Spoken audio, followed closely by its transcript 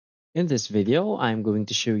In this video, I'm going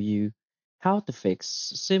to show you how to fix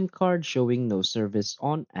SIM card showing no service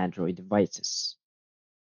on Android devices.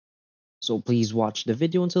 So please watch the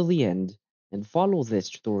video until the end and follow this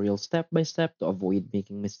tutorial step by step to avoid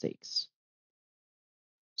making mistakes.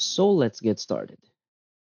 So let's get started.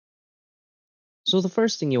 So the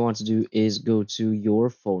first thing you want to do is go to your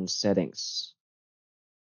phone settings.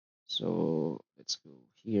 So let's go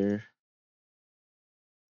here.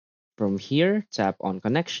 From here, tap on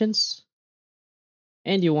connections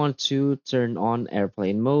and you want to turn on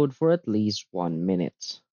airplane mode for at least 1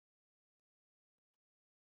 minute.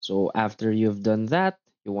 So after you've done that,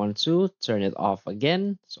 you want to turn it off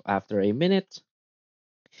again. So after a minute,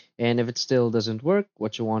 and if it still doesn't work,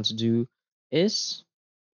 what you want to do is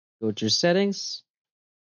go to your settings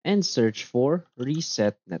and search for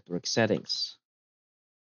reset network settings.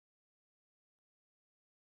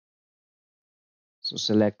 So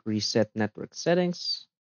select reset network settings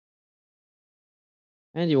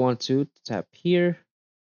and you want to tap here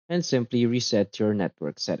and simply reset your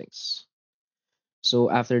network settings. So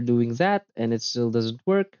after doing that and it still doesn't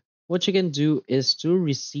work, what you can do is to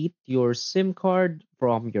reset your SIM card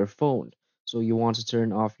from your phone. So you want to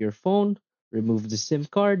turn off your phone, remove the SIM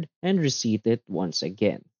card, and reset it once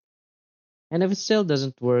again. And if it still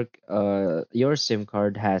doesn't work, your SIM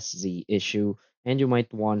card has the issue and you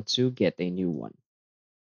might want to get a new one.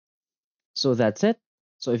 So that's it.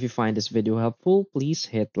 So if you find this video helpful, please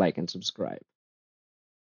hit like and subscribe.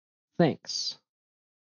 Thanks.